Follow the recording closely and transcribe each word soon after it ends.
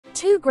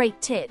Two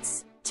great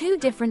tits, two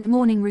different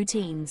morning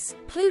routines.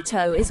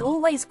 Pluto is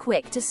always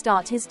quick to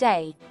start his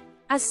day.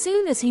 As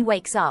soon as he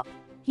wakes up,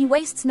 he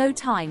wastes no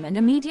time and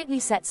immediately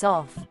sets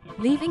off,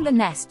 leaving the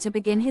nest to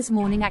begin his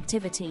morning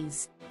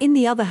activities. On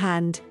the other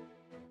hand,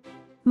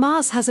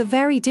 Mars has a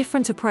very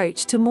different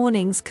approach to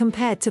mornings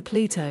compared to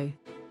Pluto.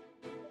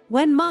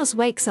 When Mars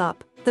wakes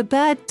up, the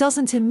bird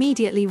doesn't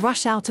immediately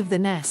rush out of the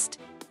nest.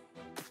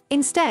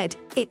 Instead,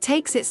 it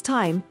takes its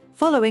time,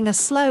 following a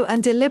slow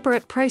and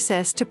deliberate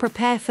process to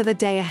prepare for the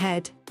day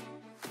ahead.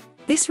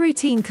 This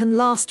routine can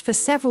last for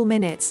several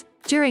minutes,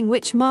 during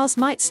which Mars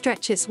might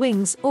stretch its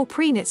wings or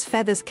preen its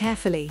feathers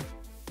carefully.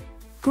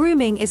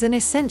 Grooming is an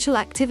essential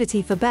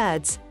activity for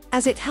birds,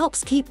 as it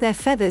helps keep their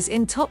feathers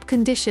in top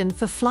condition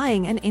for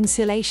flying and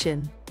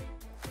insulation.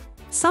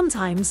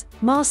 Sometimes,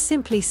 Mars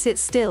simply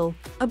sits still,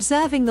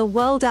 observing the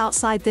world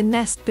outside the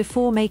nest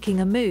before making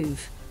a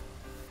move.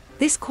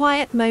 This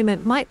quiet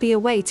moment might be a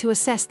way to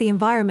assess the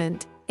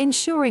environment,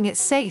 ensuring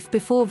it's safe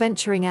before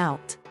venturing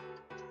out.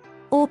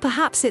 Or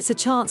perhaps it's a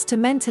chance to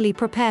mentally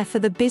prepare for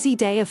the busy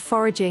day of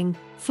foraging,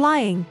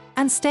 flying,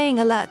 and staying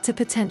alert to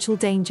potential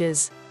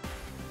dangers.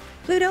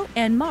 Pluto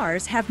and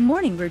Mars have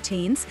morning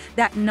routines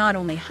that not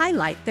only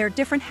highlight their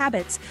different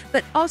habits,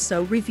 but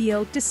also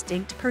reveal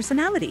distinct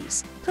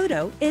personalities.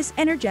 Pluto is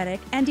energetic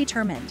and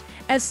determined.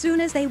 As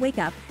soon as they wake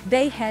up,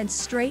 they head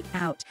straight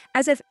out,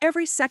 as if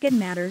every second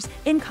matters.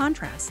 In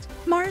contrast,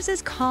 Mars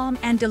is calm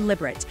and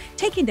deliberate,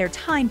 taking their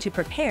time to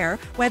prepare,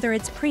 whether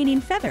it's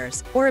preening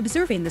feathers or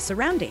observing the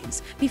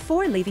surroundings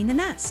before leaving the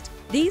nest.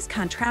 These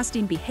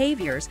contrasting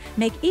behaviors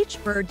make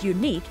each bird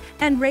unique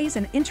and raise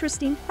an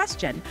interesting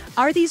question.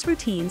 Are these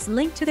routines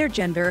linked to their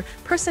gender,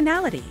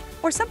 personality,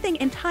 or something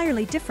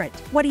entirely different?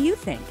 What do you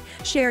think?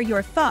 Share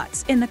your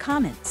thoughts in the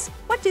comments.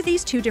 What do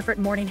these two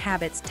different morning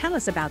habits tell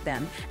us about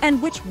them,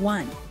 and which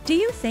one do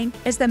you think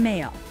is the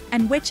male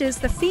and which is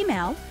the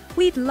female?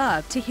 We'd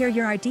love to hear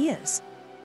your ideas.